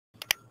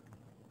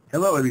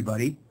Hello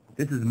everybody,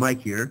 this is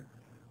Mike here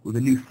with a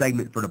new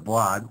segment for the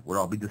blog where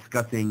I'll be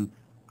discussing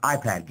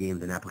iPad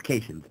games and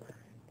applications.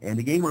 And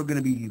the game we're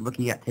going to be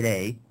looking at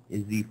today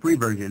is the free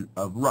version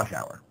of Rush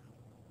Hour.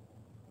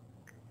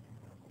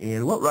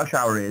 And what Rush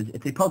Hour is,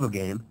 it's a puzzle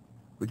game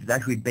which is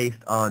actually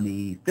based on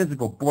the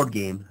physical board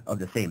game of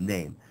the same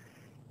name.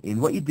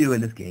 And what you do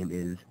in this game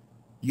is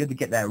you have to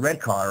get that red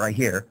car right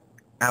here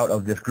out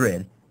of this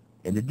grid,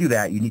 and to do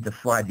that you need to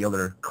slide the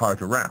other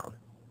cars around.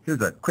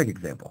 Here's a quick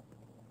example.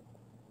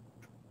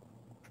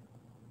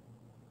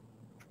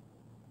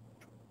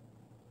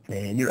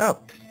 And you're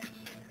out.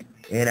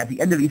 And at the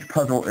end of each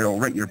puzzle, it'll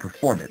rate your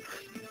performance,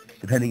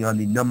 depending on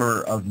the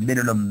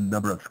minimum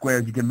number of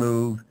squares you can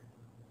move,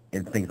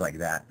 and things like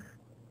that.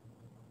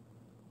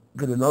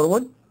 Go to another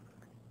one.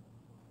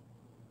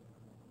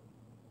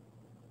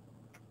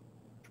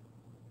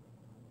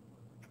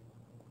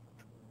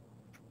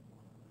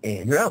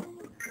 And you're out.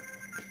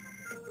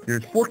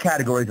 There's 4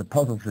 categories of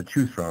puzzles to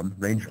choose from,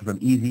 ranging from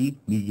easy,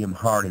 medium,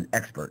 hard, and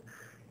expert.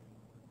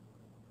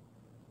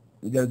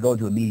 We're going to go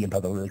into a medium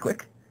puzzle really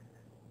quick.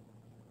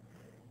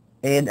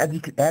 And as you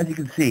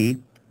can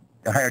see,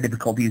 the higher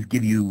difficulties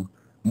give you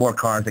more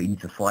cars that you need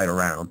to slide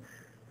around.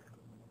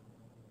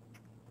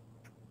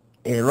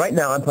 And right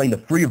now I'm playing the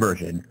free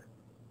version,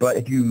 but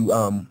if you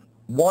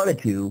wanted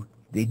to,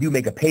 they do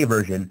make a pay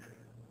version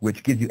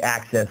which gives you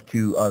access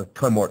to a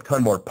ton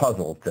more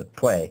puzzles to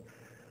play.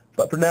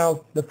 But for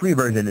now, the free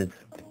version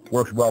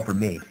works well for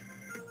me.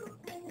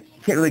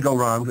 You can't really go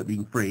wrong with it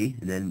being free,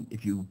 and then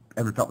if you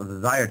ever felt the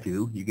desire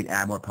to, you can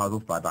add more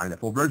puzzles by buying the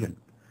full version.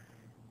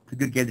 It's a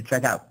good game to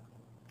check out.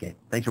 Okay,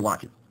 thanks for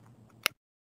watching.